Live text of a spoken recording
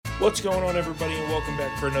What's going on, everybody, and welcome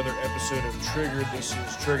back for another episode of Triggered. This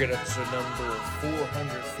is Triggered episode number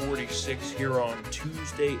 446 here on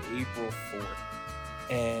Tuesday, April 4th.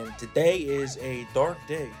 And today is a dark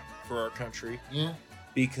day for our country. Yeah.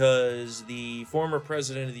 Because the former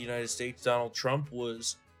president of the United States, Donald Trump,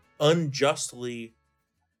 was unjustly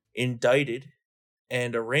indicted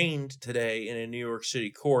and arraigned today in a New York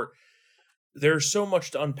City court. There's so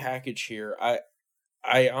much to unpackage here.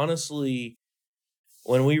 I honestly,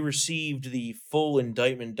 when we received the full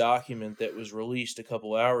indictment document that was released a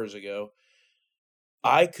couple hours ago,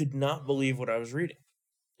 I could not believe what I was reading.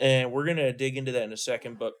 And we're going to dig into that in a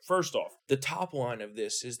second. But first off, the top line of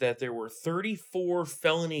this is that there were 34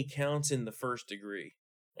 felony counts in the first degree.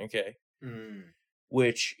 Okay?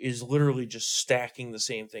 Which is literally just stacking the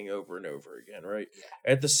same thing over and over again, right?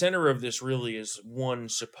 Yeah. At the center of this really is one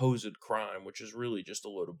supposed crime, which is really just a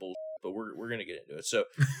load of bullshit. But we're going to get into it. So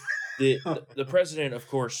the president, of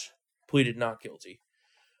course, pleaded not guilty.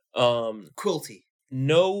 Quilty.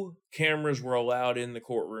 No cameras were allowed in the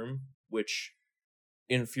courtroom, which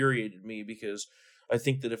infuriated me because I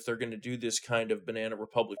think that if they're going to do this kind of banana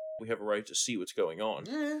republic, we have a right to see what's going on.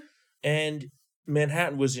 Yeah. And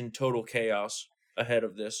Manhattan was in total chaos ahead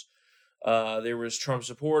of this. There was Trump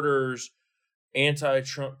supporters,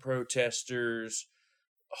 anti-Trump protesters,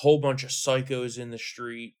 a whole bunch of psychos in the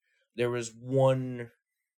street. There was one,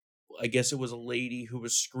 I guess it was a lady who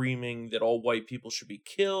was screaming that all white people should be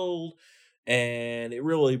killed. And it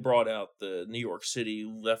really brought out the New York City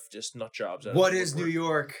leftist nutjobs. What is New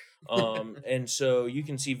York? And so you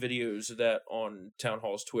can see videos of that on Town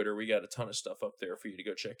Hall's Twitter. We got a ton of stuff up there for you to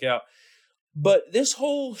go check out. But this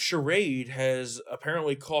whole charade has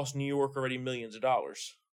apparently cost New York already millions of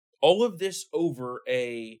dollars. All of this over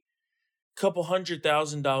a couple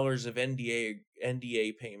 $100,000 of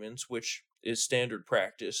NDA payments, which is standard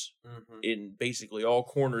practice in basically all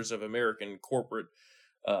corners of American corporate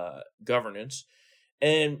governance.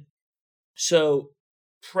 And so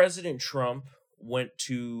President Trump went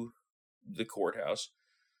to the courthouse.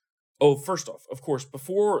 Oh, first off, of course,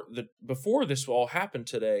 before this all happened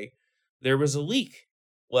today, there was a leak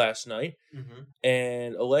last night,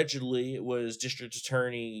 and allegedly it was District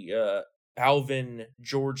Attorney Alvin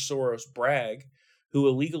George Soros Bragg who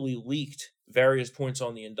illegally leaked various points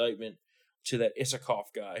on the indictment to that Isikoff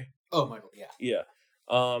guy. Oh, Michael, yeah. Yeah.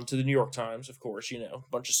 To the New York Times, of course, a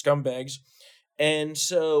bunch of scumbags. And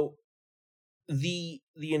so the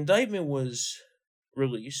indictment was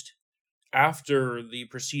released after the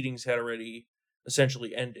proceedings had already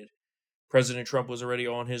essentially ended. President Trump was already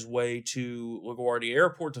on his way to LaGuardia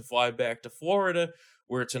Airport to fly back to Florida,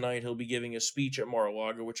 where tonight he'll be giving a speech at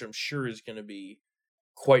Mar-a-Lago, which I'm sure is going to be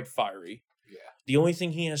quite fiery. Yeah. The only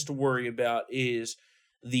thing he has to worry about is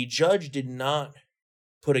the judge did not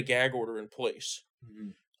put a gag order in place.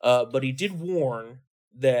 But he did warn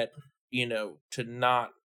that, to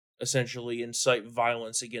not essentially incite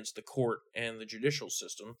violence against the court and the judicial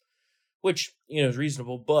system, which, is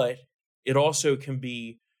reasonable, but it also can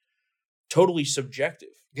be totally subjective.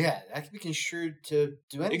 Yeah, that can be construed to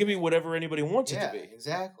do anything. It can be whatever anybody wants it to be.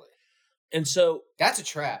 Exactly. And so... That's a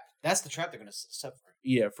trap. That's the trap they're going to set for.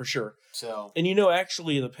 Yeah, for sure. So... And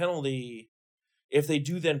actually, the penalty... If they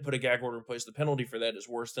do then put a gag order in place, the penalty for that is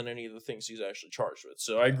worse than any of the things he's actually charged with.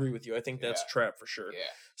 So I agree with you. I think that's a trap for sure. Yeah.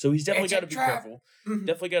 So he's definitely got to be careful.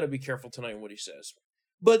 Definitely got to be careful tonight in what he says.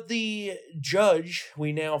 But the judge,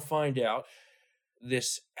 we now find out,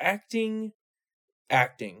 this acting,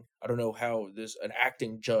 I don't know how an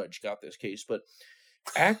acting judge got this case, but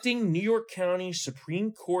acting New York County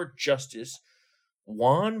Supreme Court Justice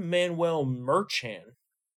Juan Manuel Merchan,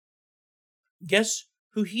 guess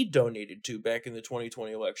who he donated to back in the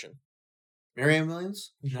 2020 election? Marianne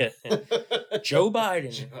Williams? Yeah. Joe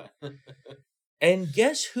Biden. And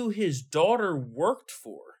guess who his daughter worked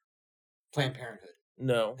for? Planned Parenthood.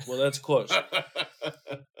 No. Well, that's close.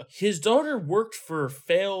 His daughter worked for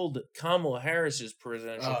failed Kamala Harris's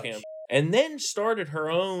presidential campaign and then started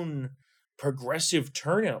her own progressive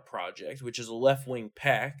turnout project, which is a left-wing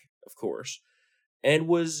PAC, of course, and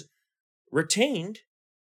was retained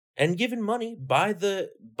and given money by the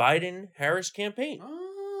Biden-Harris campaign.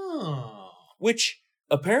 Oh. Which,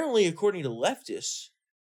 apparently, according to leftists,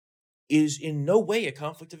 is in no way a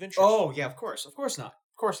conflict of interest. Oh, yeah, of course. Of course not.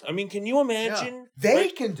 Of course not. I mean, can you imagine? Yeah. They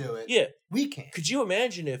can do it. Yeah. We can't. Could you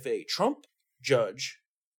imagine if a Trump judge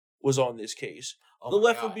was on this case? Oh the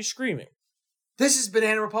left would be screaming. This is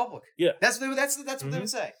Banana Republic. Yeah. That's what they would say. That's what they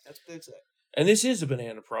would say. And this is a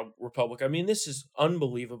banana republic. I mean, this is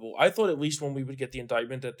unbelievable. I thought at least when we would get the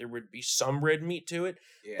indictment that there would be some red meat to it.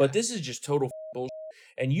 Yeah. But this is just total bullshit.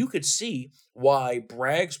 And you could see why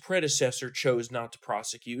Bragg's predecessor chose not to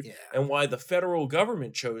prosecute and why the federal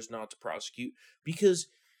government chose not to prosecute, because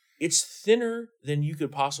it's thinner than you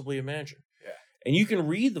could possibly imagine. Yeah. And you can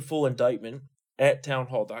read the full indictment at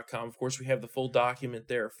townhall.com. Of course, we have the full document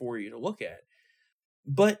there for you to look at.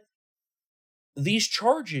 But these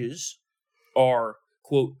charges are,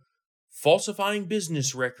 quote, falsifying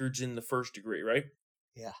business records in the first degree, right?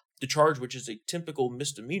 Yeah. The charge, which is a typical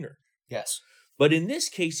misdemeanor. Yes. But in this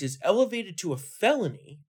case, is elevated to a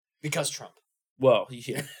felony. Because Trump. Well,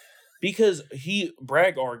 yeah. Because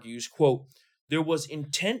Bragg argues, quote, there was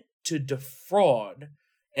intent to defraud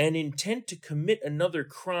and intent to commit another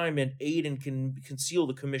crime and aid and conceal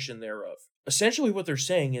the commission thereof. Essentially what they're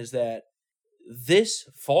saying is that this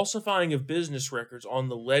falsifying of business records on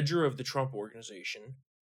the ledger of the Trump organization,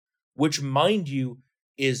 which, mind you,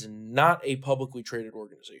 is not a publicly traded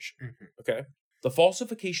organization, okay? The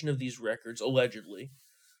falsification of these records, allegedly,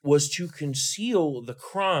 was to conceal the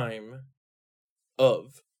crime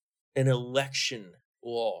of an election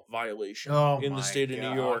law violation in the state of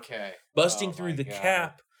New York, busting through the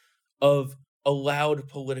cap of allowed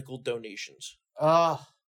political donations. Yeah.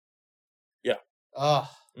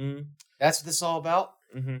 That's what this is all about?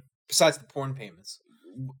 Besides the porn payments.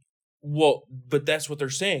 Well, but that's what they're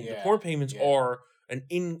saying. The porn payments are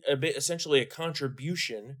essentially a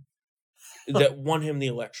contribution that won him the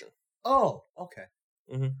election. Oh, okay.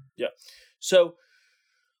 Yeah. So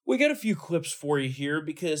we got a few clips for you here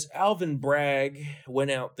because Alvin Bragg went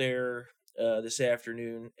out there this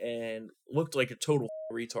afternoon and looked like a total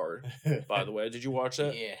retard, by the way. Did you watch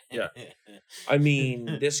that? Yeah. I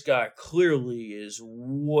mean, this guy clearly is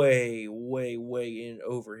way, way, way in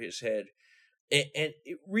over his head. And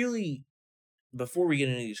it really, before we get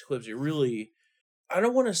into these clips, it really, I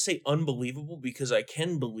don't want to say unbelievable because I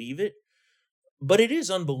can believe it, but it is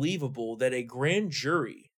unbelievable that a grand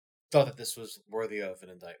jury thought that this was worthy of an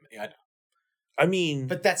indictment. Yeah, I know. I mean...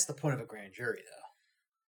 But that's the point of a grand jury,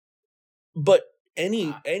 though. But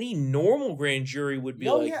any normal grand jury would be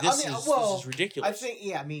this is ridiculous. I think,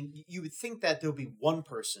 you would think that there would be one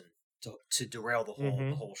person to derail the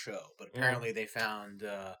whole show. But apparently they found,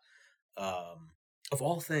 of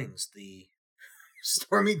all things, the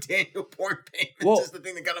Stormy Daniel porn payments is the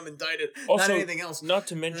thing that got him indicted, also, not anything else. Not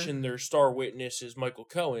to mention their star witness is Michael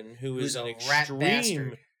Cohen, who's an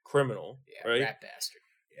extreme criminal, right? Rat bastard.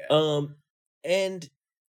 Yeah. And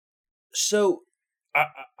so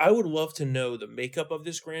I would love to know the makeup of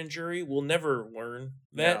this grand jury. We'll never learn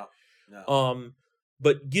that. No.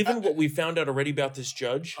 But given what we found out already about this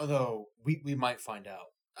judge, although we might find out.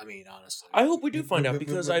 I mean, honestly, I hope we do find out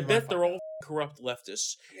because I bet they're all corrupt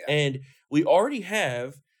leftists, and we already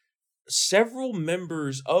have several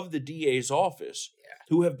members of the DA's office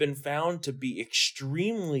who have been found to be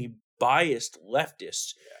extremely biased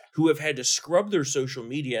leftists who have had to scrub their social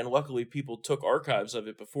media, and luckily people took archives of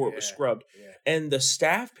it before it was scrubbed, and the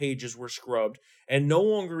staff pages were scrubbed, and no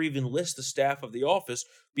longer even list the staff of the office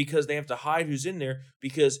because they have to hide who's in there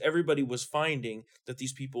because everybody was finding that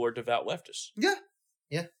these people are devout leftists. Yeah.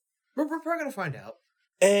 We're probably going to find out.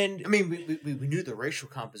 And I mean, we knew the racial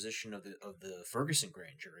composition of the Ferguson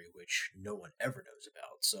grand jury, which no one ever knows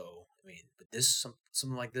about. So I mean, but this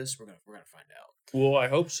something like this, we're gonna find out. Well, I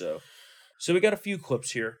hope so. So we got a few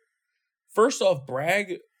clips here. First off,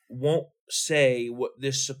 Bragg won't say what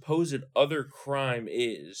this supposed other crime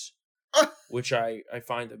is, which I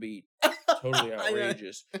find to be totally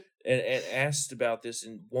outrageous. And asked about this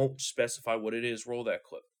and won't specify what it is. Roll that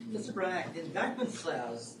clip. Mr. Bragg, the indictment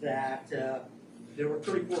says that there were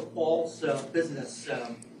 34 false business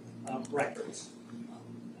records.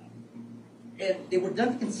 And they were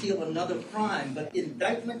done to conceal another crime, but the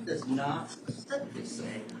indictment does not specifically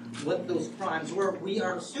say what those crimes were. We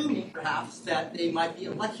are assuming, perhaps, that they might be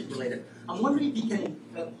election-related. I'm wondering if you can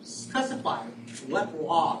specify what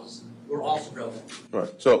laws were also broken. Right.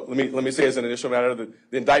 So let me say as an initial matter, the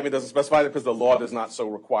indictment doesn't specify that because the law does not so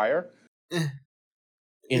require.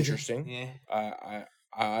 Interesting. Yeah.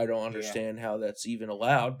 I don't understand how that's even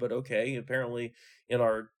allowed, but okay. Apparently, in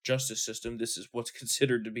our justice system, this is what's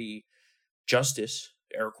considered to be justice,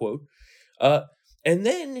 air quote. And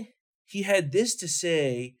then he had this to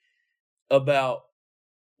say about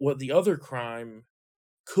what the other crime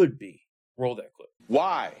could be. Roll that clip.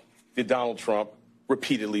 Why did Donald Trump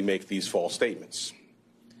repeatedly make these false statements?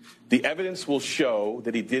 The evidence will show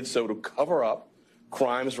that he did so to cover up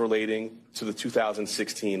crimes relating to the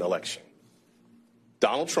 2016 election.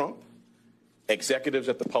 Donald Trump, executives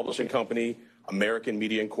at the publishing company American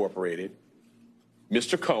Media Incorporated,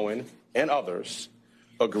 Mr. Cohen, and others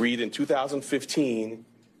agreed in 2015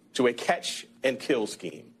 to a catch and kill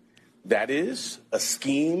scheme That is a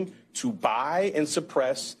scheme to buy and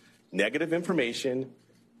suppress negative information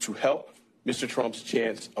to help Mr. Trump's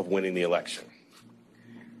chance of winning the election.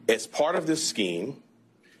 As part of this scheme,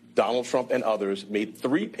 Donald Trump and others made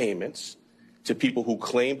 3 payments to people who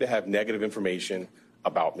claimed to have negative information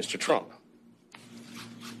about Mr. Trump.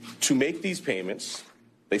 To make these payments,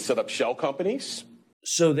 they set up shell companies.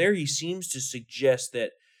 So there he seems to suggest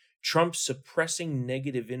that Trump suppressing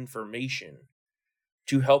negative information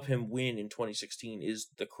to help him win in 2016 is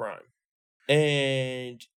the crime.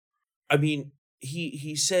 And I mean,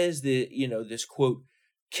 he says that, this quote,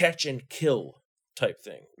 catch and kill type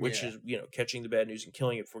thing, which is, catching the bad news and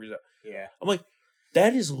killing it before it's out. Yeah. I'm like,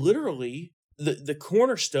 that is literally the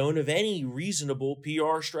cornerstone of any reasonable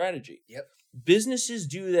PR strategy. Yep. Businesses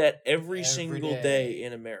do that every single day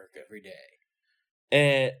in America. Every day.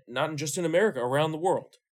 And not just in America, around the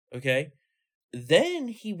world. Okay? Then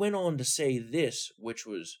he went on to say this, which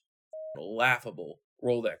was laughable.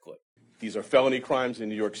 Roll that clip. These are felony crimes in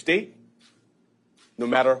New York State, no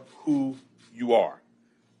matter who you are.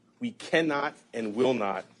 We cannot and will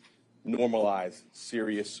not normalize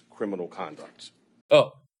serious criminal conduct.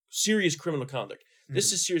 Oh, serious criminal conduct.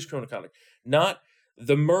 This is serious criminal conduct. Not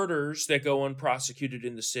the murders that go unprosecuted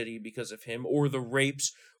in the city because of him, or the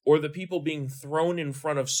rapes, or the people being thrown in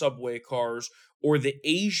front of subway cars, or the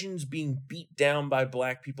Asians being beat down by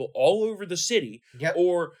black people all over the city,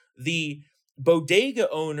 or the bodega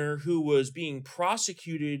owner who was being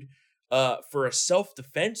prosecuted for a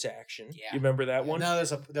self-defense action. Yeah. You remember that one? No,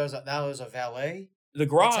 that was a valet. The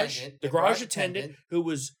garage attendant who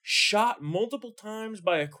was shot multiple times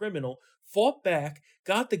by a criminal, fought back,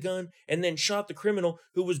 got the gun, and then shot the criminal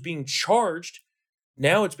who was being charged.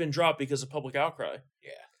 Now it's been dropped because of public outcry.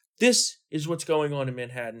 Yeah. This is what's going on in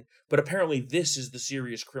Manhattan, but apparently this is the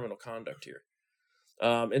serious criminal conduct here.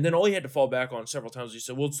 And then all he had to fall back on several times, he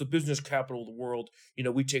said, well, it's the business capital of the world.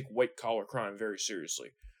 We take white-collar crime very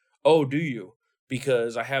seriously. Oh, do you?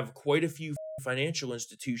 Because I have quite a few financial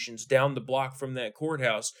institutions down the block from that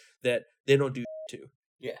courthouse that they don't do to.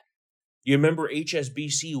 Yeah. You remember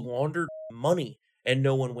HSBC laundered money and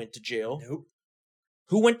no one went to jail? Nope.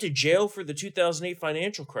 Who went to jail for the 2008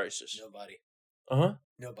 financial crisis? Nobody. Uh-huh.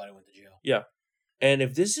 Nobody went to jail. Yeah. And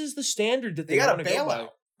if this is the standard that they want to go by...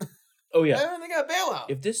 Oh, yeah. They got a bailout.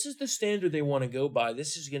 If this is the standard they want to go by,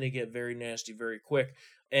 this is going to get very nasty very quick.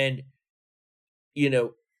 And,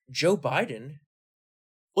 Joe Biden...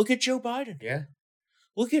 Look at Joe Biden. Yeah.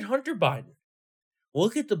 Look at Hunter Biden.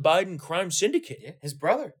 Look at the Biden crime syndicate. Yeah. His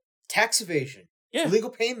brother. Tax evasion. Yeah. Illegal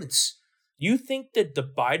payments. You think that the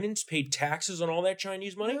Bidens paid taxes on all that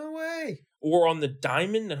Chinese money? No way. Or on the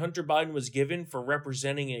diamond that Hunter Biden was given for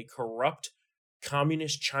representing a corrupt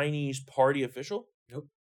communist Chinese party official? Nope.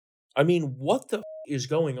 I mean, what the is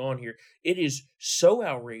going on here? It is so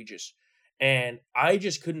outrageous. And I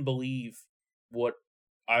just couldn't believe what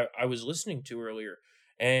I was listening to earlier.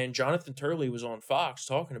 And Jonathan Turley was on Fox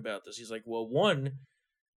talking about this. He's like, well, one,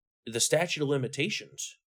 the statute of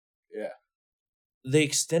limitations. Yeah. They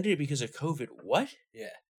extended it because of COVID. What? Yeah.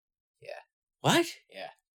 Yeah. What? Yeah.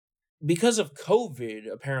 Because of COVID,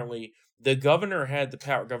 apparently, the governor had the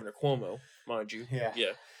power, Governor Cuomo, mind you.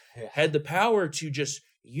 Yeah. Had the power to just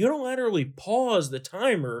unilaterally pause the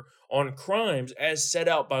timer on crimes as set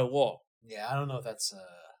out by law. Yeah, I don't know if that's,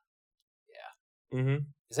 yeah. Mm-hmm.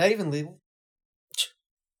 Is that even legal?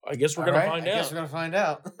 I guess we're going to find out. I guess we're going to find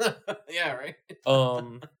out. Yeah, right?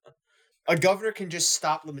 A governor can just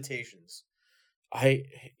stop limitations.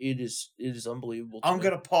 It is unbelievable. I'm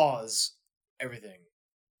going to pause everything.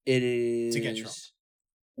 It is to get Trump.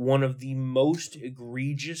 One of the most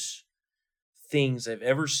egregious things I've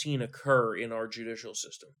ever seen occur in our judicial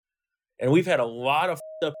system. And we've had a lot of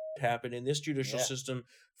stuff happen in this judicial system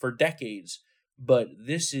for decades, but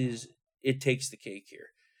it takes the cake here.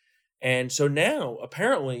 And so now,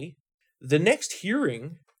 apparently, the next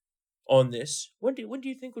hearing on this, when do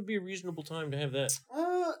you think would be a reasonable time to have that?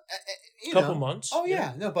 Couple months. Oh,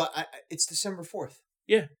 yeah. No, but it's December 4th.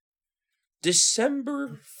 Yeah.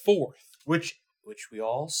 December 4th. Which we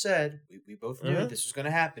all said, we both knew this was going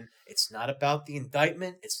to happen. It's not about the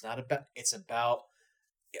indictment. It's about,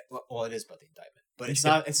 well, it is about the indictment. But it's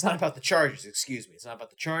not about the charges, excuse me. It's not about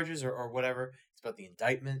the charges or whatever. It's about the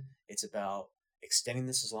indictment. It's about extending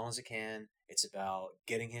this as long as it can. It's about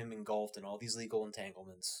getting him engulfed in all these legal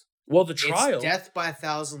entanglements. Well, the trial... It's death by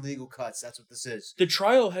 1,000 legal cuts. That's what this is. The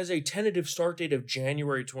trial has a tentative start date of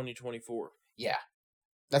January 2024. Yeah.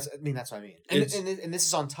 That's what I mean. And this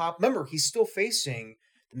is on top. Remember, he's still facing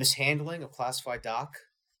the mishandling of classified doc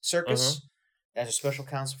circus. There's a special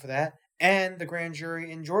counsel for that. And the grand jury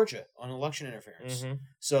in Georgia on election interference.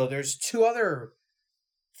 So there's two other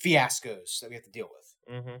fiascos that we have to deal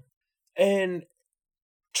with. Mm-hmm. And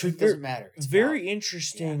Truth doesn't matter. It's very about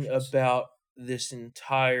interesting the actions. about this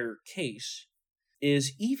entire case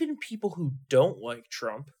is even people who don't like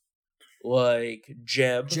Trump, like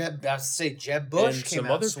Jeb, I was to say Jeb Bush and came some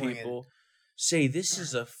out other swinging. people, say this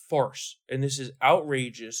is a farce and this is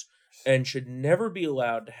outrageous and should never be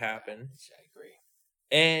allowed to happen. I agree.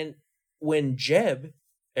 And when Jeb,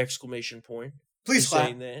 exclamation point, Please is clap.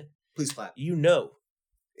 saying that, Please clap. you know,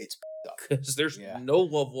 It's up. because there's Yeah. no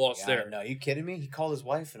love lost there. No, you kidding me? He called his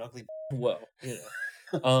wife an ugly. Well, you know.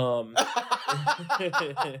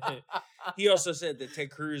 He also said that Ted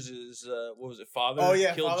Cruz's father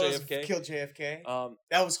killed JFK. Killed JFK.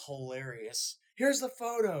 That was hilarious. Here's the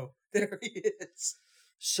photo. There he is.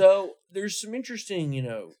 So there's some interesting,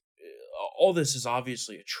 all this is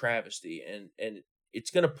obviously a travesty, and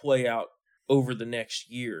it's going to play out over the next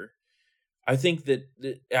year. I think that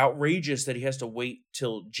outrageous that he has to wait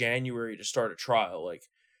till January to start a trial. Like,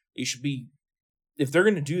 he should be, if they're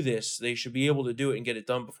going to do this, they should be able to do it and get it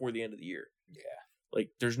done before the end of the year. Yeah. Like,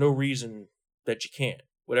 there's no reason that you can't.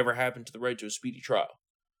 Whatever happened to the right to a speedy trial.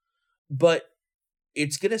 But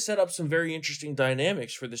it's going to set up some very interesting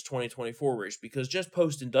dynamics for this 2024 race, because just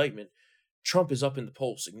post-indictment, Trump is up in the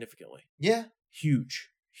polls significantly. Yeah. Huge.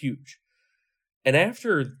 And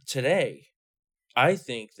after today, I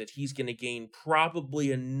think that he's going to gain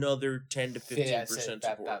probably another 10 to 15%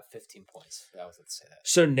 support. About 15 points. I was going to say that.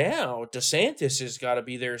 So now DeSantis has got to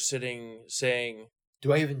be there sitting saying,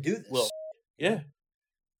 do I even do this? Well, yeah.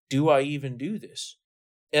 Do I even do this?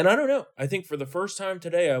 And I don't know. I think for the first time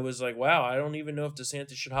today, I was like, wow, I don't even know if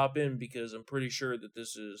DeSantis should hop in, because I'm pretty sure that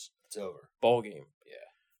this is it's over. Ball game. Yeah.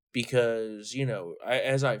 Because,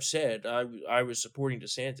 as I've said, I was supporting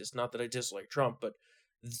DeSantis. Not that I dislike Trump, but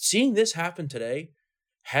seeing this happen today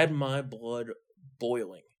had my blood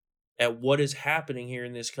boiling at what is happening here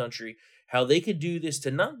in this country, how they could do this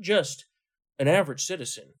to not just an average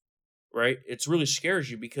citizen, right? It really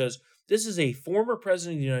scares you, because this is a former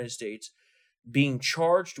president of the United States being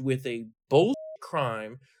charged with a bullshit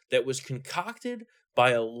crime that was concocted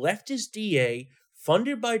by a leftist DA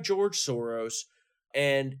funded by George Soros.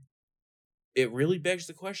 And it really begs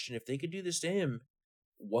the question, if they could do this to him,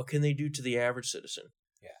 what can they do to the average citizen?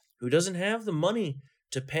 Yeah. Who doesn't have the money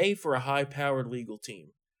to pay for a high-powered legal team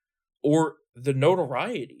or the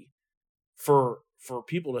notoriety for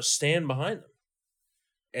people to stand behind them?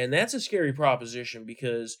 And that's a scary proposition,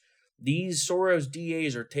 because these Soros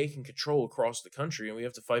DAs are taking control across the country, and we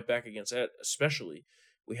have to fight back against that, especially.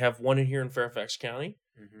 We have one in here in Fairfax County,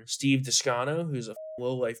 Steve Descano, who's a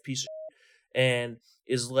low-life piece of shit, and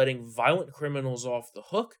is letting violent criminals off the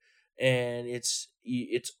hook, and it's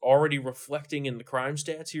already reflecting in the crime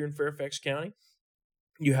stats here in Fairfax County.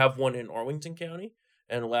 You have one in Arlington County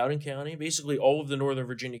and Loudoun County. Basically, all of the Northern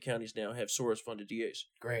Virginia counties now have Soros-funded DAs.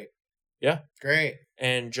 Great. Yeah. Great.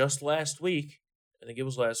 And just last week, I think it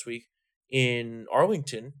was last week, in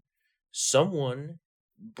Arlington, someone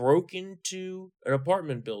broke into an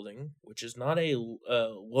apartment building, which is not a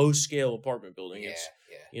low-scale apartment building. Yeah,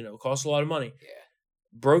 It's, costs a lot of money. Yeah.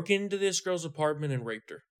 Broke into this girl's apartment and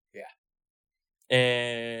raped her. Yeah.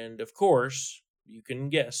 And, of course, you can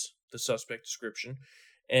guess the suspect description.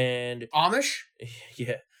 And Amish?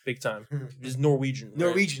 Yeah, big time. It's Norwegian. Right?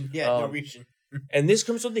 Norwegian. And this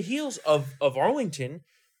comes on the heels of Arlington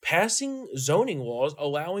passing zoning laws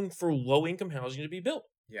allowing for low-income housing to be built.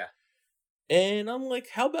 Yeah. And I'm like,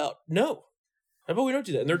 how about no? How about we don't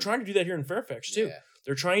do that? And they're trying to do that here in Fairfax, too. Yeah.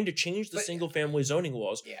 They're trying to change the single-family zoning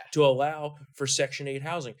laws to allow for Section 8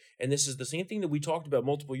 housing. And this is the same thing that we talked about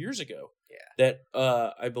multiple years ago. Yeah.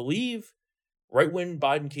 That I believe right when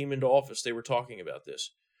Biden came into office, they were talking about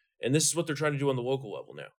this. And this is what they're trying to do on the local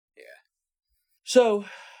level now. Yeah. So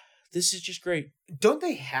this is just great. Don't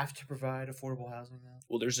they have to provide affordable housing now?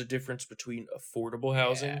 Well, there's a difference between affordable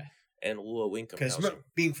housing and low-income housing. Because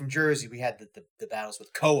being from Jersey, we had the battles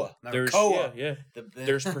with COA. Remember There's COA? Yeah.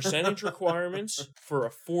 There's percentage requirements for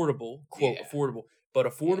affordable, quote, affordable, but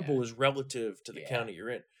affordable is relative to the county you're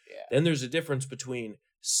in. Yeah. Then there's a difference between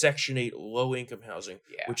Section 8 low-income housing,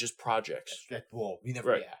 which is projects. We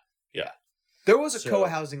never. Right. Yeah. There was a COA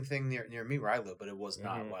housing thing near me where I live, but it was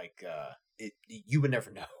not like you would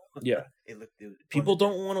never know. Yeah. People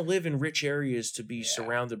don't want to live in rich areas to be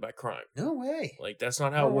surrounded by crime. No way. Like, that's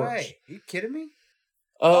not how it works. Are you kidding me?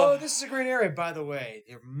 This is a great area, by the way.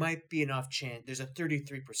 There might be enough chance. There's a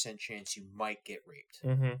 33% chance you might get raped.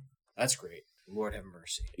 Mm-hmm. That's great. Lord have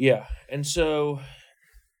mercy. Yeah. And so,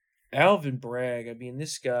 Alvin Bragg, I mean,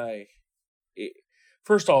 this guy,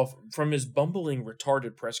 first off, from his bumbling,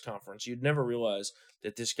 retarded press conference, you'd never realize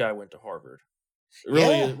that this guy went to Harvard.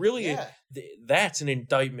 Really, that's an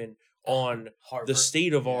indictment on Harvard. the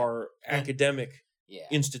state of our academic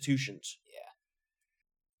institutions. Yeah.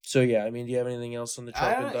 So yeah, I mean, do you have anything else on the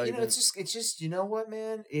Trump indictment? You know, it's just you know what,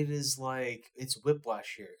 man? It is like it's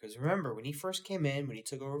whiplash here because remember when he first came in, when he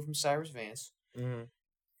took over from Cyrus Vance,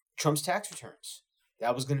 Trump's tax returns.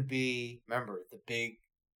 That was going to be, remember, the big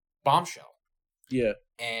bombshell. Yeah.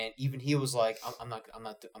 And even he was like, I'm not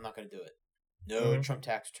going to do it. No Trump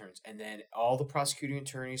tax returns. And then all the prosecuting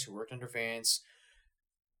attorneys who worked under Vance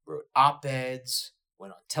wrote op-eds,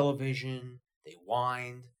 went on television, they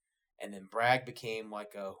whined, and then Bragg became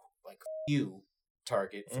like a you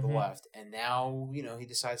target for the left. And now, you know, he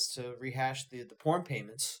decides to rehash the porn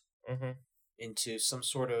payments into some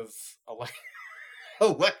sort of election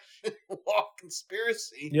law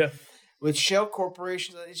conspiracy. Yeah. With shell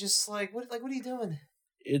corporations. It's just like what are you doing?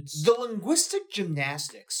 It's the linguistic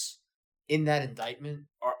gymnastics in that indictment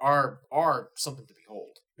are something to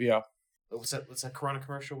behold. Yeah. What's that Corona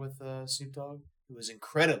commercial with Snoop Dogg? It was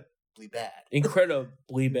incredibly bad.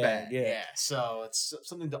 Incredibly bad. Yeah. So it's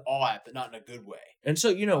something to awe at, but not in a good way. And so,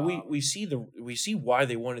 you know, we see why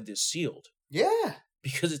they wanted this sealed. Yeah.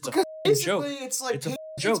 Because it's a basically joke. It's like joke.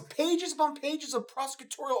 It's pages upon pages of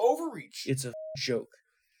prosecutorial overreach. It's a joke.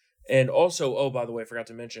 And also, oh, by the way, I forgot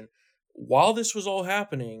to mention, while this was all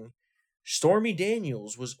happening, Stormy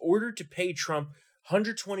Daniels was ordered to pay Trump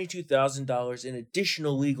 $122,000 in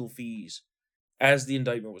additional legal fees as the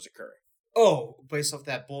indictment was occurring. Oh, based off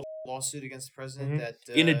that bullshit lawsuit against the president that...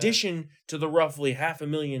 in addition to the roughly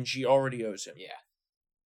 $500,000 she already owes him.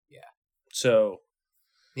 Yeah. So...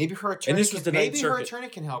 Maybe her attorney. And this was the Ninth Circuit. Her attorney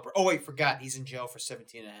can help her. Oh wait, forgot he's in jail for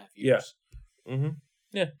 17 and a half years. Yeah.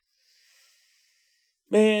 Yeah.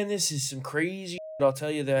 Man, this is some crazy. I'll tell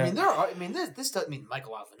you that. I mean, this doesn't mean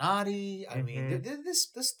Michael Avenatti. I mean, this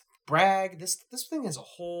Bragg. This thing has a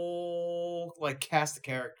whole cast of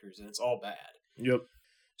characters, and it's all bad. Yep.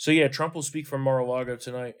 So yeah, Trump will speak from Mar-a-Lago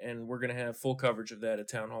tonight, and we're gonna have full coverage of that at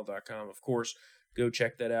townhall.com. Of course. Go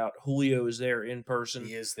check that out. Julio is there in person.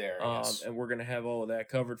 He is there, yes. And we're going to have all of that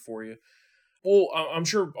covered for you. Well, I'm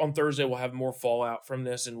sure on Thursday we'll have more fallout from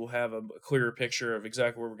this, and we'll have a clearer picture of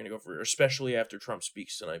exactly where we're going to go for it, especially after Trump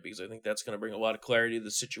speaks tonight, because I think that's going to bring a lot of clarity to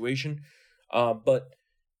the situation. But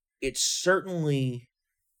it certainly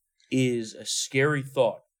is a scary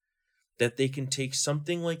thought that they can take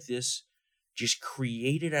something like this, just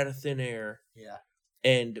create it out of thin air,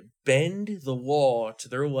 and bend the law to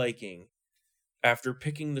their liking, after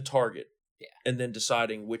picking the target and then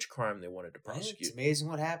deciding which crime they wanted to prosecute. It's amazing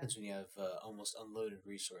what happens when you have almost unlimited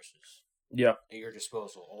resources at your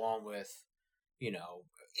disposal, along with, we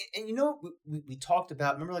talked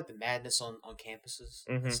about, remember the madness on campuses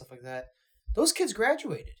and stuff like that? Those kids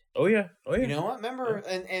graduated. Oh, yeah. You know what? Remember,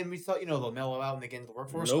 and we thought, they'll mellow out when they get into the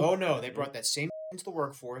workforce. Nope. Oh, no, they brought that same into the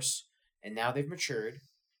workforce, and now they've matured,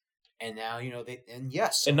 and now,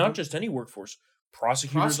 and not just any workforce.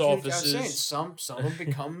 Prosecutors' offices. I was saying, some of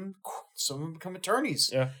them become attorneys.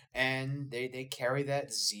 Yeah. And they carry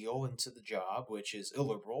that zeal into the job, which is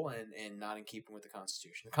illiberal and not in keeping with the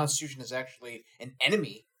Constitution. The Constitution is actually an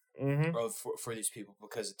enemy for these people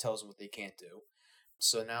because it tells them what they can't do.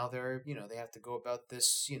 So now they're, they have to go about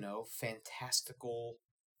this, fantastical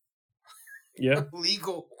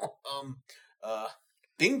legal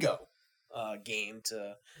bingo game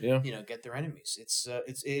to get their enemies.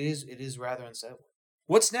 It is rather unsettling.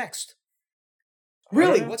 What's next?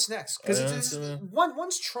 Really, what's next? Because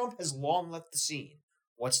once Trump has long left the scene,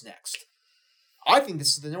 what's next? I think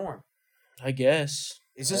this is the norm. I guess.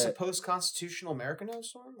 Is this a post-constitutional America now,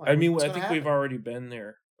 Storm? I think we've already been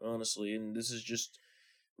there, honestly, and this is just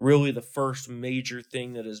really the first major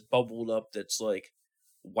thing that has bubbled up. That's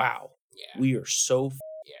wow, we are so.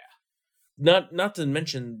 Not to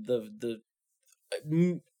mention the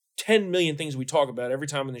 10 million things we talk about every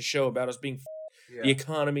time in the show about us being the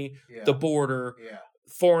economy, the border,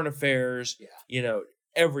 foreign affairs,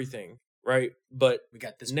 everything, right? But we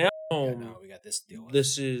got this now. We got this deal.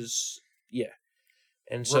 This is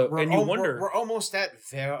and so we're almost at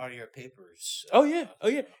there are your papers. Oh yeah,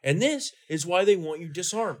 and this is why they want you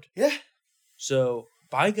disarmed. Yeah. So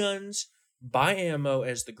buy guns, buy ammo,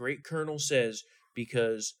 as the great Colonel says,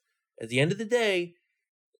 because at the end of the day,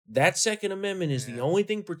 that Second Amendment is the only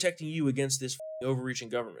thing protecting you against this overreaching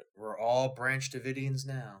government. We're all Branch Davidians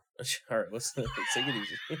now. All right, let's take it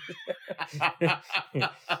easy.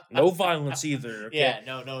 No violence either. Okay? Yeah,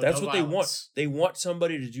 no. That's no what violence. they want. They want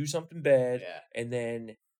somebody to do something bad, and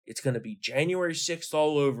then it's going to be January 6th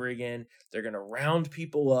all over again. They're going to round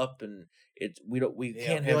people up, and we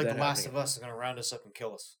can't have that. The Last of Us is going to round us up and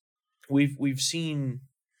kill us. We've seen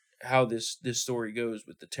how this story goes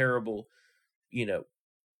with the terrible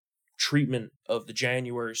treatment of the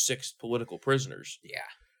January 6th political prisoners. Yeah.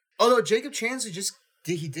 Although Jacob Chansley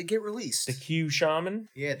he did get released. The Q shaman?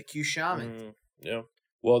 Yeah, the Q shaman. Yeah.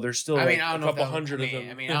 Well, there's still I don't know a couple hundred of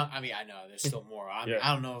them. I know there's still more. I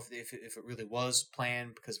don't know if it really was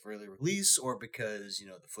planned because of early release or because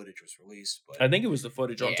the footage was released. But I think it was the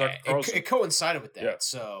footage on Tucker Carlson. It coincided with that. Yeah.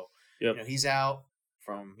 So he's out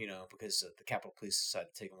from because the Capitol Police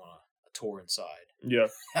decided to take him on a tour inside. Yeah.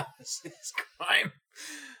 It's crime.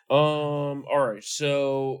 All right.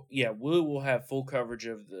 So we will have full coverage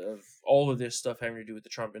of all of this stuff having to do with the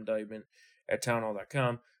Trump indictment at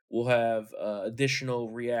townhall.com. We'll have additional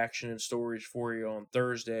reaction and stories for you on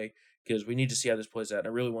Thursday because we need to see how this plays out. And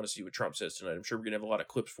I really want to see what Trump says tonight. I'm sure we're going to have a lot of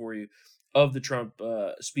clips for you of the Trump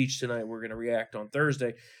speech tonight. We're going to react on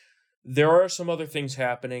Thursday. There are some other things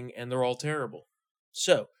happening, and they're all terrible.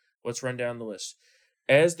 So let's run down the list.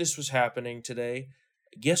 As this was happening today,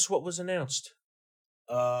 guess what was announced?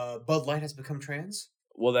 Bud Light has become trans?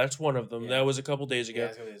 Well, that's one of them. Yeah. That was a couple days ago,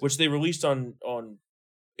 which they released on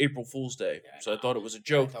April Fool's Day. Yeah, so I thought it was a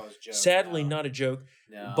joke. Sadly, not a joke.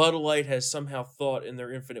 No. Bud Light has somehow thought in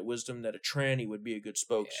their infinite wisdom that a tranny would be a good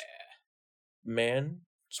spokesman.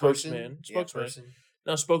 Spokesman.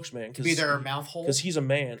 No, spokesman. To be their mouth hole? Because he's a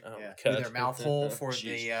man. Oh, yeah. God. Be their mouth hole for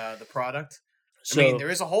the product. So, there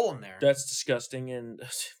is a hole in there. That's disgusting, and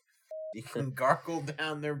you can gargle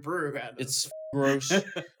down their brew. It's gross.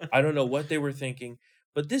 I don't know what they were thinking,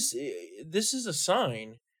 but this is a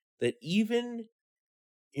sign that even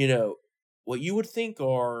what you would think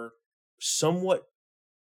are somewhat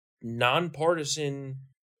nonpartisan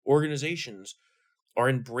organizations are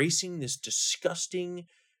embracing this disgusting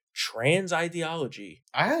trans ideology.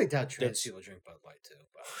 I highly doubt trans people drink Bud Light too.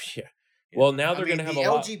 But, yeah. Well, now they're going to have the a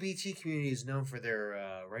lot. LGBT community is known for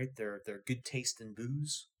their their good taste in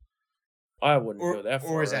booze. I wouldn't go that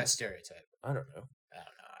far. Or is that a stereotype? I don't know. I don't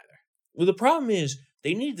know either. Well, the problem is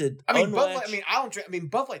they need to. Bud Light. I don't drink.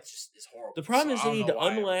 Bud Light just is horrible. The problem is they need to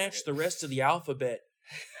unlatch the rest of the alphabet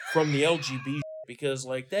from the LGBT because,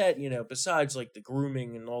 like that, besides like the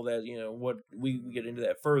grooming and all that, what we get into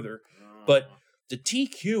that further, but the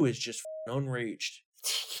TQ is just The unraged.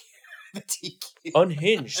 TQ.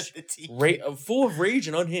 Unhinged. The TQ. Full of rage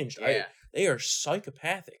and unhinged. Yeah. They are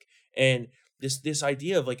psychopathic. And this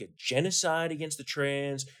idea of like a genocide against the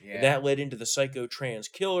trans, that led into the psycho trans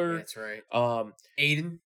killer. That's right.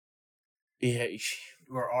 Aiden? Yeah.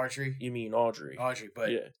 Or Audrey. You mean Audrey. Audrey, but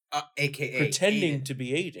a.k.a. pretending Aiden. to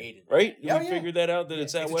be Aiden. Right? You figured that out, that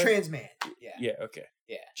it's that way? It's a trans man. Yeah, okay.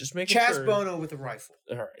 Yeah. Just making sure. Chaz Bono with a rifle.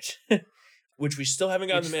 All right. Which we still haven't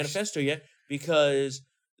gotten the manifesto yet because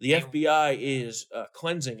the FBI is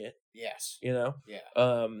cleansing it. Yes. Yeah.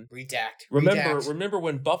 Redact. Remember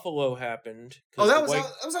when Buffalo happened? Oh, that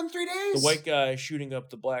was on 3 days? The white guy shooting up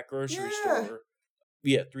the black grocery store.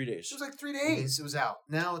 Yeah, 3 days. It was like 3 days. It was out.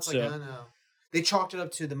 Now it's like, no. They chalked it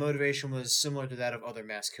up to the motivation was similar to that of other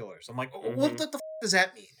mass killers. I'm like, what the does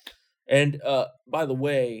that mean? And by the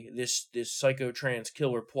way, this psycho trans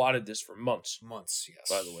killer plotted this for months. Months, yes.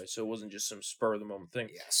 By the way, so it wasn't just some spur of the moment thing.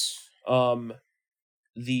 Yes.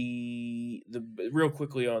 The real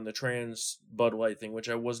quickly on the trans Bud Light thing, which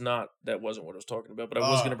that wasn't what I was talking about, but I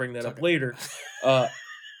was going to bring that up later.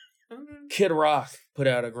 Kid Rock put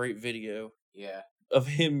out a great video. Yeah. Of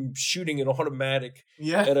him shooting an automatic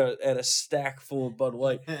at a stack full of Bud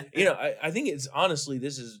Light. I think it's honestly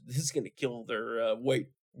this is going to kill their white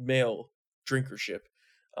male drinkership.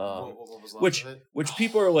 Which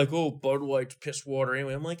people are like, oh, Bud Light's piss water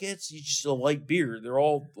anyway. I'm like, it's just a light beer. They're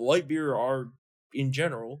all light beer are in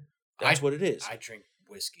general. That's what it is. I drink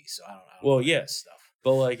whiskey, so I don't know. Well, yes, stuff.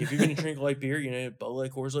 But like, if you're going to drink light beer, Bud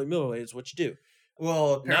Light, Coors Light, Miller Lite is what you do.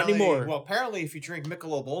 Well, not anymore. Well, apparently, if you drink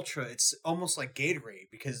Michelob Ultra, it's almost like Gatorade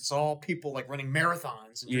because it's all people like running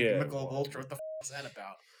marathons and drinking Michelob Ultra. What the f is that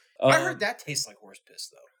about? I heard that tastes like horse piss,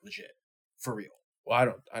 though. Legit, for real. Well, I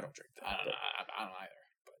don't drink that. I don't either.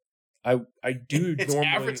 But I do it's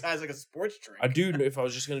normally advertised like a sports drink. I do. If I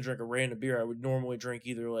was just gonna drink a random beer, I would normally drink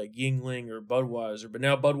either like Yingling or Budweiser. But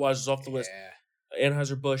now Budweiser's off the list.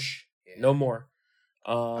 Anheuser-Busch, no more.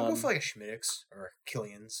 I'll go for like a Schmittix or a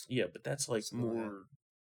Killian's. Yeah, but that's like more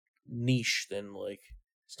niche than like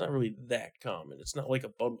it's not really that common. It's not like a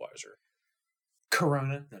Budweiser.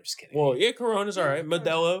 Corona? No, I'm just kidding. Well, yeah, Corona's all right.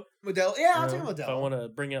 Modelo. Yeah, I'll take Modelo. If I want to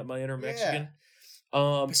bring out my inner Mexican.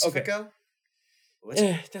 Pacifico?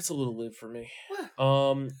 Okay. That's a little lib for me.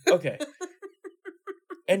 Okay.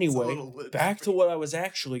 Anyway, back to what I was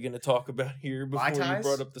actually going to talk about here before you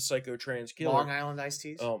brought up the psycho trans killer. Long Island iced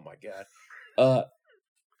teas? Oh my god.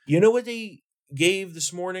 You know what they gave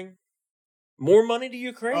this morning? More money to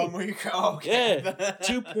Ukraine. Okay. Yeah,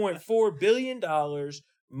 $2.4 billion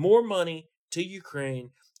more money to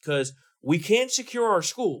Ukraine because we can't secure our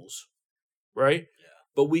schools, right? Yeah.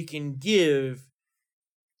 But we can give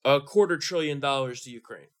 $250 billion to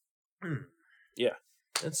Ukraine. Yeah,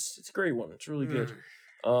 it's a great one. It's really good.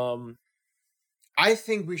 I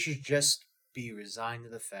think we should just be resigned to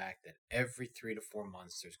the fact that every 3 to 4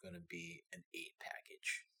 months there's going to be an aid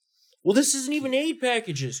package. Well, this isn't even aid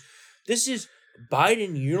packages. This is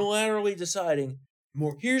Biden unilaterally deciding,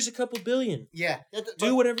 here's a couple billion. Yeah.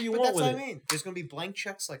 Do whatever you want with it. That's what I mean. There's going to be blank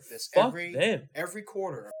checks like this Fuck them. every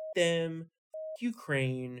quarter. Fuck them. Fuck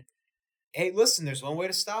Ukraine. Hey, listen, there's one way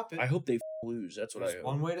to stop it. I hope they lose. That's what I hope.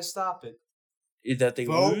 One way to stop it. Is that they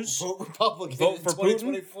lose? Vote Republican. Vote for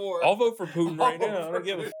 2024. Putin? I'll vote for Putin right now. I don't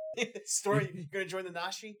give a Story, you gonna join the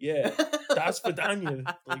Nashi? Yeah. Das Vidanya.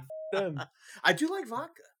 Like, them. I do like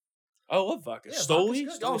vodka. I love vodka. Yeah, Stoli?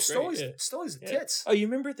 Stoli's the tits. Oh, you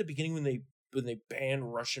remember at the beginning when they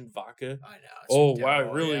banned Russian vodka? I know. Oh,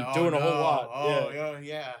 wow. Really doing a whole lot. Oh,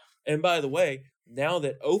 yeah. And by the way, now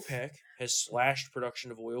that OPEC has slashed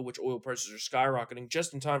production of oil, which oil prices are skyrocketing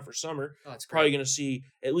just in time for summer, it's probably going to see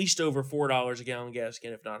at least over $4 a gallon gas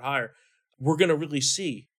again, if not higher. We're going to really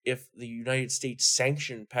see if the United States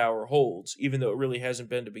sanction power holds, even though it really hasn't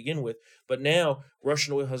been to begin with. But now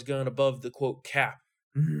Russian oil has gone above the, quote, cap,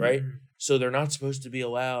 right? So they're not supposed to be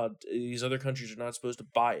allowed, these other countries are not supposed to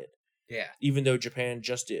buy it. Yeah. Even though Japan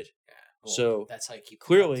just did. Yeah. Well, so that's how you keep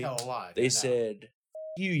clearly alive. They said,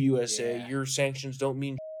 you USA, Yeah. your sanctions don't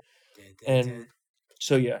mean and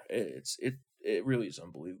so yeah, it really is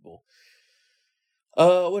unbelievable.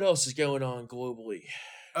 What else is going on globally?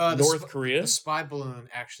 North Korea? The spy balloon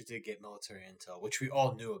actually did get military intel, which we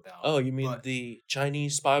all knew about. Oh, you mean the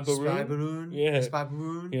Chinese spy balloon? Spy balloon? Yeah. The spy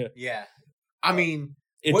balloon? Yeah. Yeah. I mean...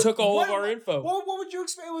 It took all of our info. What would you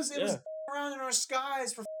expect? It was around in our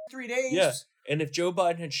skies for 3 days. Yeah. And if Joe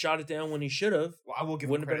Biden had shot it down when he should have, I will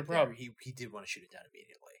give wouldn't him have been a problem. He did want to shoot it down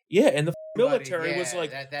immediately. Yeah, and the military was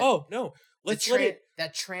like, oh, no, let's let it...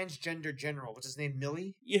 That transgender general, what's his name,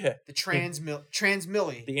 Milley? Yeah. The trans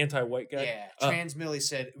Milley. The anti-white guy? Yeah, trans Milley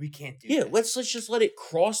said, we can't do that. Yeah, let's just let it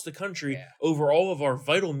cross the country over all of our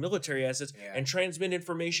vital military assets and transmit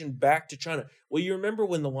information back to China. Well, you remember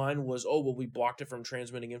when the line was, we blocked it from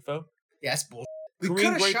transmitting info? Yeah, that's bullshit. We could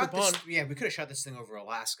have shot this. Yeah, we could have shot this thing over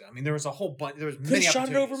Alaska. I mean, there was a whole bunch. There was many shot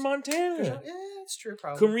it over Montana. Yeah, that's true.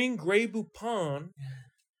 Probably. Corinne Gray-Bupan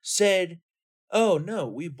said, "Oh no,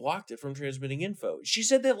 we blocked it from transmitting info." She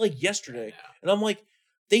said that like yesterday, and I'm like,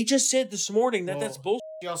 they just said this morning that that's bullshit.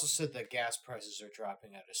 She also said that gas prices are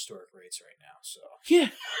dropping at historic rates right now. So yeah,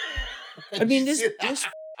 I mean this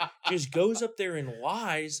just goes up there and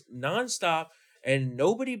lies nonstop. And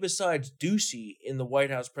nobody besides Ducey in the White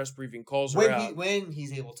House press briefing calls her out. When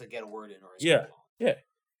he's able to get a word in or his yeah.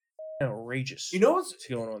 Outrageous. You know what's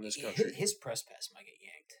going on in this country? His press pass might get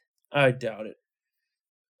yanked. I doubt it.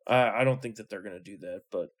 I don't think that they're going to do that,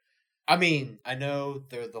 but... I mean, I know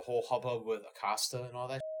there's the whole hubbub with Acosta and all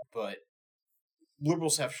that, but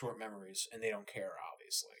liberals have short memories, and they don't care,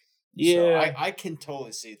 obviously. Yeah. So I can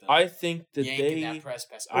totally see them. I think that that press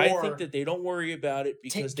pass. I think that they don't worry about it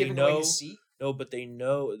because they know... Away his seat? No, but they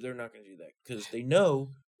know they're not going to do that because they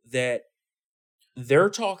know that their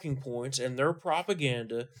talking points and their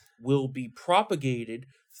propaganda will be propagated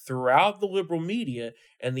throughout the liberal media,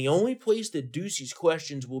 and the only place that Ducey's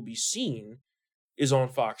questions will be seen is on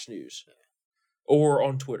Fox News or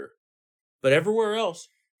on Twitter. But everywhere else,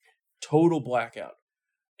 total blackout.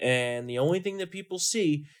 And the only thing that people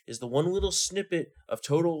see is the one little snippet of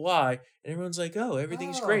total lie, and everyone's like, oh,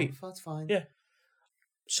 everything's great. That's fine. Yeah.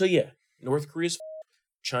 So, yeah. North Korea's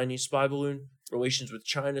Chinese spy balloon, relations with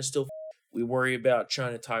China still we worry about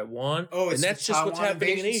China-Taiwan. Oh, and that's just what's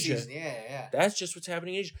happening in Asia. Season. Yeah. That's just what's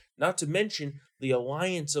happening in Asia. Not to mention the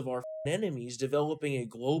alliance of our enemies developing a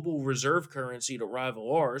global reserve currency to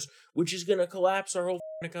rival ours, which is going to collapse our whole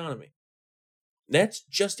economy. That's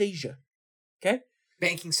just Asia. Okay?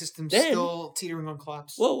 Banking system still teetering on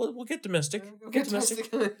collapse. Well, we'll get domestic.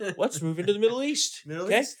 Let's move into the Middle East.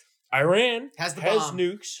 East? Iran has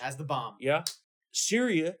nukes. Has the bomb. Yeah.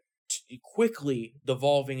 Syria quickly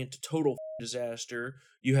devolving into total disaster.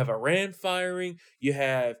 You have Iran firing. You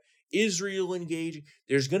have Israel engaging.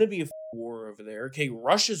 There's going to be a war over there. Okay,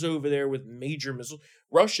 Russia's over there with major missiles.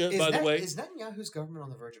 Russia, by the way... Is Netanyahu's government on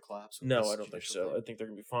the verge of collapse? No, I don't think so. I think they're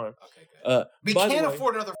going to be fine. Okay, good. We can't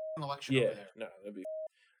afford another election over there. No, that'd be...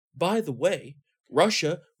 By the way,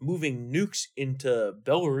 Russia moving nukes into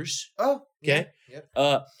Belarus. Oh, okay. Yeah,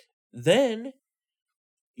 yep. Then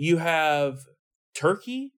you have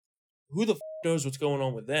Turkey. Who the knows what's going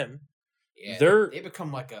on with them? Yeah, they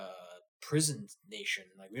become like a prison nation.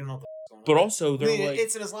 Like, we don't know what's going on. But also, they're like...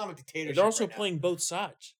 It's an Islamic dictatorship. They're also right playing now. both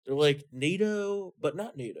sides. They're like NATO, but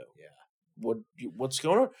not NATO. Yeah. What's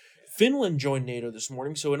going on? Finland joined NATO this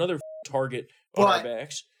morning, so another target on our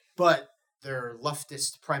backs. But their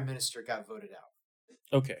leftist prime minister got voted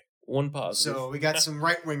out. Okay, one positive. So we got some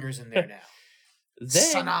right wingers in there now.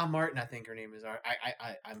 Then, Sanaa Martin, I think her name is.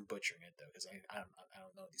 I'm butchering it though because I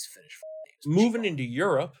don't know these Finnish names. moving into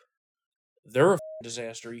Europe, they're a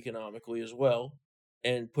disaster economically as well,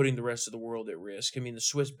 and putting the rest of the world at risk. I mean, the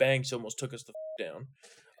Swiss banks almost took us the down.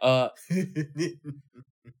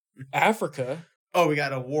 Africa. Oh, we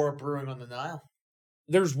got a war brewing on the Nile.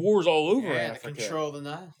 There's wars all over Africa. To control the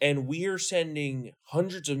Nile. And we are sending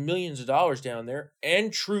hundreds of millions of dollars down there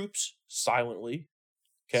and troops silently.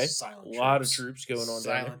 Okay? A lot of troops going on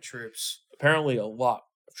down there. Silent troops. Apparently a lot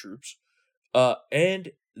of troops.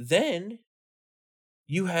 And then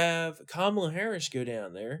you have Kamala Harris go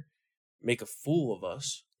down there, make a fool of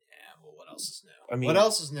us. Yeah, well, what else is new? I mean, what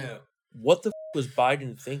else is new? What the was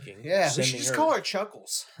Biden thinking? Yeah, we should just call her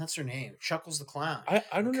Chuckles. That's her name. Chuckles the Clown. I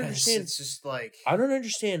don't understand. It's just like... I don't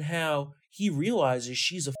understand how he realizes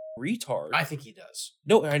she's a retard. I think he does.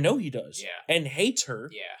 No, I know he does. Yeah. And hates her.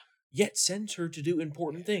 Yeah. Yet sends her to do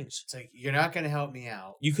important things. It's like, you're not going to help me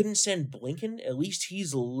out. You couldn't send Blinken? At least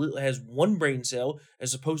he's has one brain cell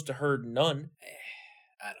as opposed to her none.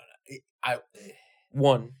 I don't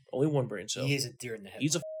know. Only one brain cell. He is a deer in the headlight.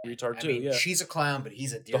 He's a retard too. Yeah, she's a clown, but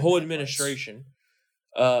he's a deer. The whole administration.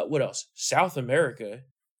 What else? South America,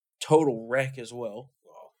 total wreck as well.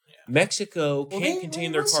 Yeah. Mexico can't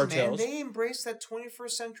contain their cartels. Man, they embraced that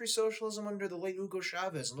 21st century socialism under the late Hugo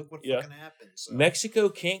Chavez, and look what fucking happened. So. Mexico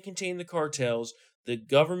can't contain the cartels. The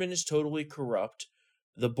government is totally corrupt.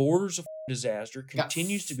 The border's a disaster.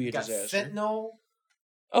 Continues to be a disaster. Fentanyl.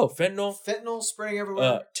 Oh, fentanyl. Fentanyl spreading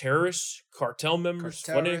everywhere. Terrorists, cartel members,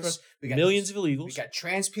 funding across millions of illegals. We got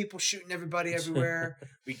trans people shooting everybody everywhere.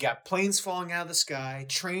 We got planes falling out of the sky.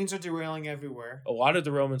 Trains are derailing everywhere. A lot of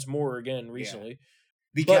derailments more again recently. Yeah.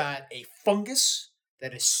 We got a fungus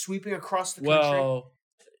that is sweeping across the country. Well,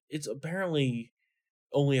 it's apparently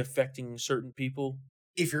only affecting certain people.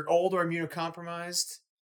 If you're old or immunocompromised,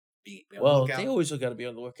 well, they always got to be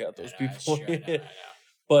on the lookout, those people. I know.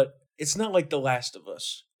 But it's not like The Last of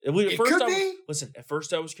Us. Could be. Listen, at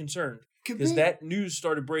first I was concerned because that news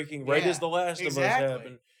started breaking right as The Last of Us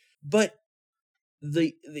happened. But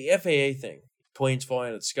the FAA thing, planes falling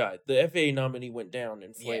out of the sky, the FAA nominee went down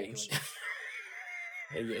in flames.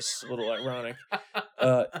 I guess a little ironic.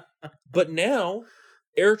 But now,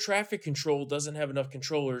 air traffic control doesn't have enough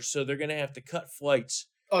controllers, so they're going to have to cut flights.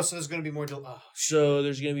 Oh, so there's going to be more So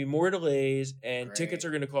there's going to be more delays, and tickets are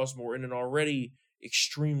going to cost more in an already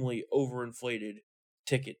extremely overinflated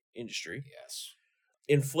ticket industry. Yes.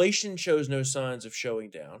 Inflation shows no signs of slowing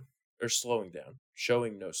down.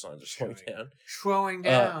 Showing no signs of slowing down. Slowing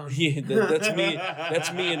down. Yeah, that's me.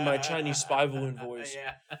 That's me in my Chinese spy balloon voice.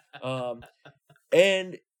 Yeah.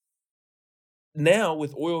 And now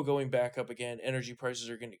with oil going back up again, energy prices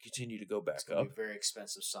are going to continue to go back up. Be a very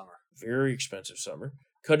expensive summer. Very expensive summer.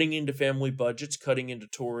 Cutting into family budgets, cutting into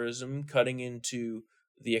tourism, cutting into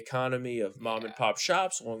the economy of mom and pop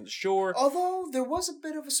shops along the shore. Although there was a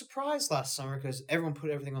bit of a surprise last summer because everyone put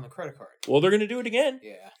everything on the credit card. Well, they're going to do it again.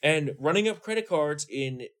 Yeah. And running up credit cards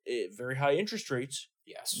in very high interest rates.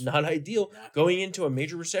 Yes. Not ideal. Going into a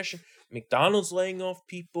major recession. McDonald's laying off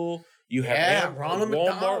people. You have Ronald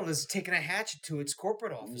McDonald is taking a hatchet to its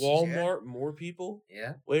corporate offices. Walmart, more people.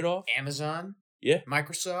 Yeah. Laid off. Amazon. Yeah.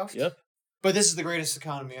 Microsoft. Yep. But this is the greatest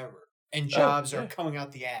economy ever. And jobs are coming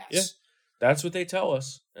out the ass. Yeah. That's what they tell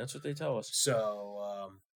us. So,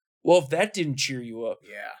 well, if that didn't cheer you up,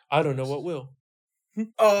 I don't know what will.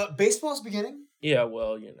 Baseball's beginning. Yeah,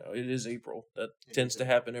 well, it is April. That tends to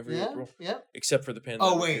happen every April. Yeah. Except for the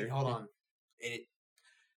pandemic. Oh, wait, hold on.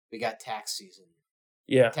 We got tax season.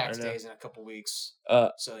 Yeah. Tax days in a couple weeks.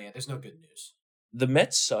 So, there's no good news. The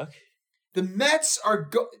Mets suck. The Mets are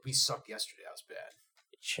we sucked yesterday. That was bad.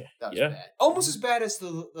 That was bad. Almost as bad as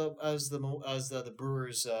the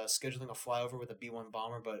Brewers scheduling a flyover with a B-1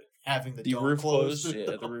 bomber, but having the dome roof closed.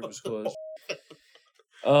 Yeah, the roof was closed.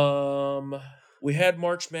 We had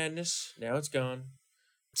March Madness. Now it's gone.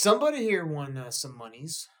 Somebody here won some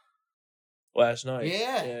monies last night.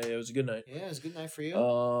 Yeah, it was a good night. Yeah, it was a good night for you.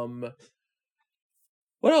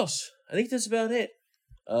 What else? I think that's about it.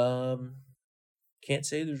 Can't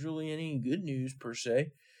say there's really any good news per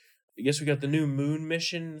se. I guess we got the new moon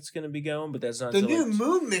mission that's going to be going, but that's not the new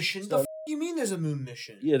moon mission. The you mean there's a moon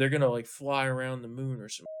mission? Yeah, they're going to fly around the moon or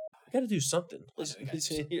something. I got to do something. Listen,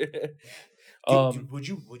 would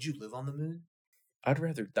you live on the moon? I'd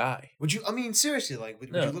rather die. Would you? I mean, seriously, like, would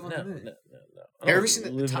you live on the moon? No. Have you ever seen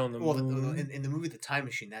the living time? on the Well, moon? in the movie The Time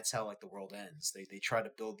Machine, that's how like the world ends. They try to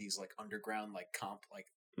build these like underground like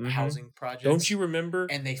housing projects. Don't you remember?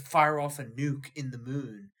 And they fire off a nuke in the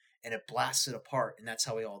moon, and it blasts it apart, and that's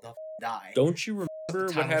how we all die. Don't you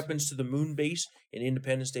remember what happens to the moon base in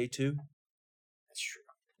Independence Day 2? That's true.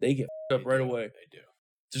 They get up right away. They do.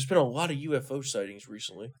 There's been a lot of UFO sightings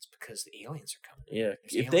recently. It's because the aliens are coming. Yeah,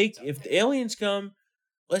 There's if the aliens come,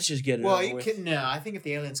 let's just get it. Well, over you with. can no. I think if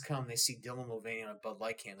the aliens come, they see Dylan Mulvaney on a Bud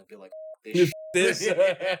Light can, they'll be like, this.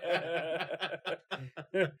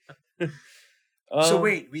 So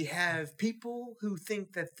wait, we have people who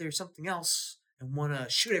think that there's something else and want to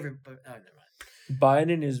shoot everybody. Oh, never mind.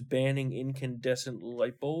 Biden is banning incandescent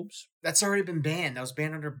light bulbs. That's already been banned. That was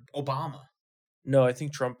banned under Obama. No, I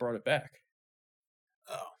think Trump brought it back.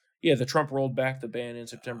 Oh. Yeah, the Trump rolled back the ban in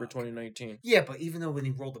September 2019. Yeah, but even though when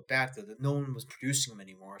he rolled it back, though, no one was producing them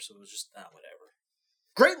anymore, so it was just whatever.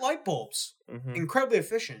 Great light bulbs, incredibly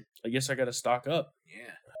efficient. I guess I got to stock up.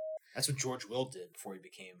 Yeah, that's what George Will did before he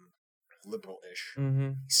became liberal-ish.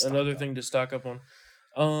 Another thing to stock up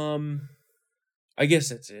on. I guess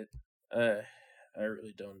that's it. I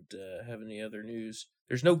really don't have any other news.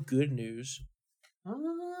 There's no good news.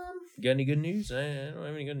 You got any good news? I don't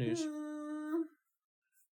have any good news.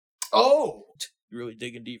 Oh! You're really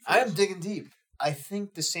digging deep. I am digging deep. I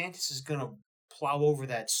think DeSantis is going to plow over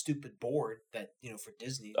that stupid board that, for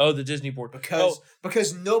Disney. Oh, the Disney board.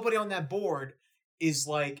 Because nobody on that board is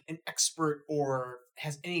like an expert or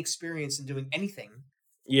has any experience in doing anything.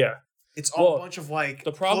 Yeah. It's all a bunch of like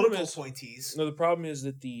the problem political appointees. No, the problem is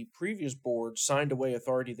that the previous board signed away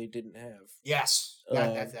authority they didn't have. Yes.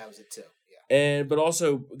 That was it too. Yeah. But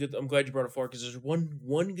also, I'm glad you brought it forward because there's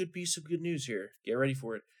one good piece of good news here. Get ready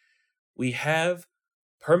for it. We have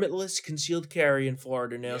permitless concealed carry in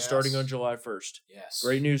Florida now, starting on July 1st. Yes.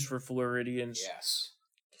 Great news for Floridians. Yes.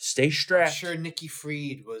 Stay strapped. I'm sure Nikki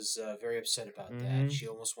Fried was very upset about that. She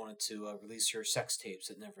almost wanted to release her sex tapes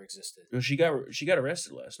that never existed. Well, she got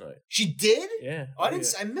arrested last night. She did? Yeah. Oh, I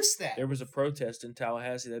missed that. There was a protest in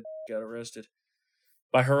Tallahassee that got arrested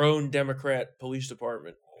by her own Democrat police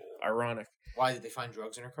department. Ironic. Why, did they find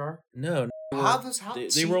drugs in her car? No.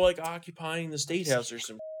 They were like occupying the state house or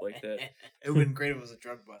something like that. It would have been great if it was a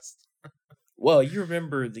drug bust. Well, you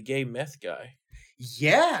remember the gay meth guy.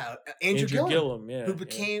 Yeah, Andrew Gillum, yeah,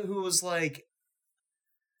 who was like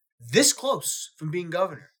this close from being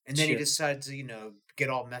governor, and then he decided to get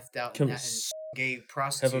all methed out and gay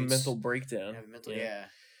prostitutes, have a mental breakdown. Yeah.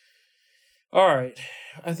 All right,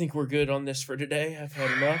 I think we're good on this for today. I've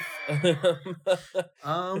had enough.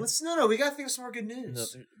 We gotta think of some more good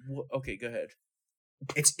news. Okay, go ahead.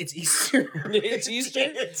 It's Easter. It's Easter?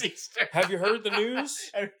 It's Easter. Have you heard the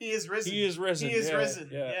news? He is risen. He is risen. He is risen.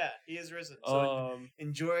 Yeah, he is risen. So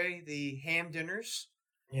enjoy the ham dinners.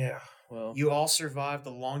 Yeah, well. You all survived the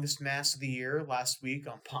longest mass of the year last week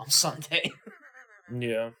on Palm Sunday.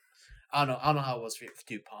 Yeah. I don't know how it was for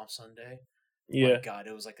you, Palm Sunday. Yeah. My God,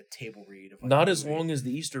 it was like a table read. Of Not as long as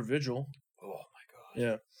the Easter Vigil. Oh, my God.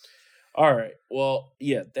 Yeah. All right. Well,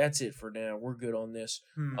 yeah, that's it for now. We're good on this.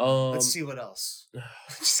 Let's see what else.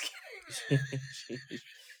 Just kidding.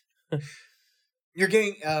 We're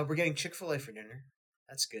getting Chick-fil-A for dinner.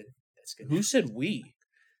 That's good. Who said we?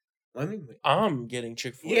 I mean, I'm getting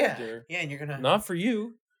Chick-fil-A for dinner. Yeah, and you're gonna not for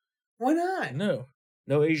you. Why not?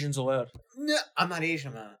 No Asians allowed. No, I'm not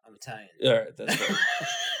Asian. I'm Italian. All right, that's right.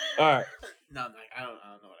 All right. No, I don't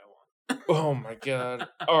know what I want. Oh my God!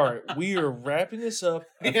 All right, we are wrapping this up.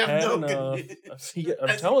 I've had enough.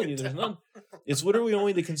 I'm telling you, there's none. It's literally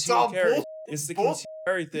only the concealed carry. It's the concealed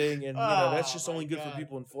carry thing, and that's just only good for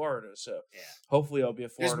people in Florida. So hopefully, I'll be a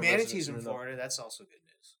Florida. There's manatees in Florida. That's also good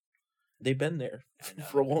news. They've been there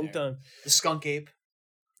for a long time. The skunk ape.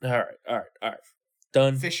 All right.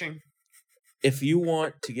 Done. Fishing. If you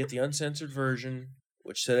want to get the uncensored version,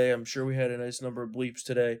 which today I'm sure we had a nice number of bleeps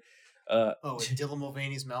today. With Dylan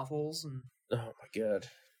Mulvaney's mouth holes and. Oh my God!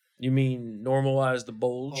 You mean normalize the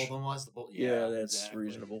bulge? Oh, normalize the bulge. Yeah, that's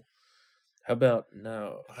reasonable. How about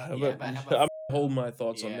no? How about I'm holding my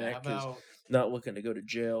thoughts on that because not looking to go to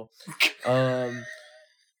jail.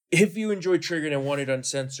 If you enjoy Triggered and want it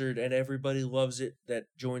uncensored, and everybody loves it that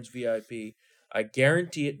joins VIP, I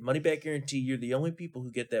guarantee it, money back guarantee. You're the only people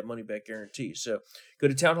who get that money back guarantee. So go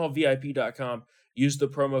to townhallvip.com. Use the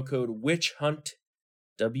promo code WitchHunt.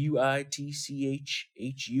 WITCHHUNT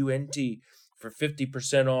for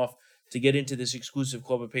 50% off to get into this exclusive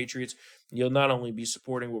Club of Patriots. You'll not only be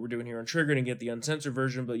supporting what we're doing here on Triggered and get the uncensored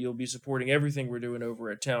version, but you'll be supporting everything we're doing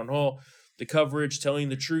over at Town Hall. The coverage, telling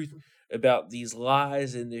the truth about these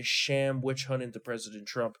lies and this sham witch hunt into President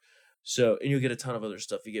Trump. So, and you'll get a ton of other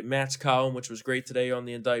stuff. You get Matt's column, which was great today on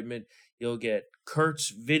the indictment. You'll get Kurt's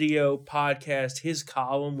video podcast, his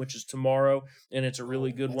column, which is tomorrow, and it's a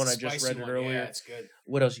really good one. I just read it earlier. Yeah, it's good.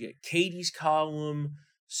 What else you get? Katie's column,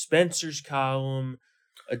 Spencer's column,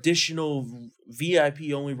 additional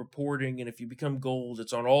VIP-only reporting, and if you become gold,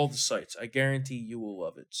 it's on all the sites. I guarantee you will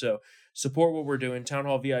love it. So support what we're doing.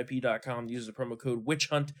 townhallvip.com. Use the promo code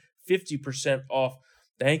WitchHunt, 50% off.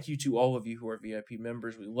 Thank you to all of you who are VIP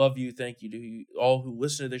members. We love you. Thank you to all who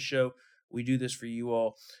listen to this show. We do this for you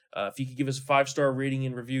all. If you could give us a 5-star rating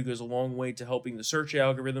and review, goes a long way to helping the search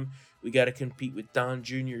algorithm. We got to compete with Don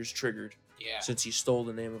Jr.'s Triggered. Yeah. Since he stole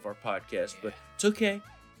the name of our podcast. Yeah. But it's okay.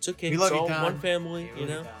 It's okay. We it's love all you, Don. one family, Yeah, you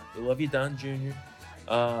know. We love you, Don Jr.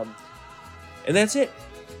 And that's it.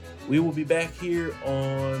 We will be back here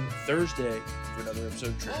on Thursday for another episode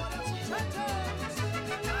of Triggered.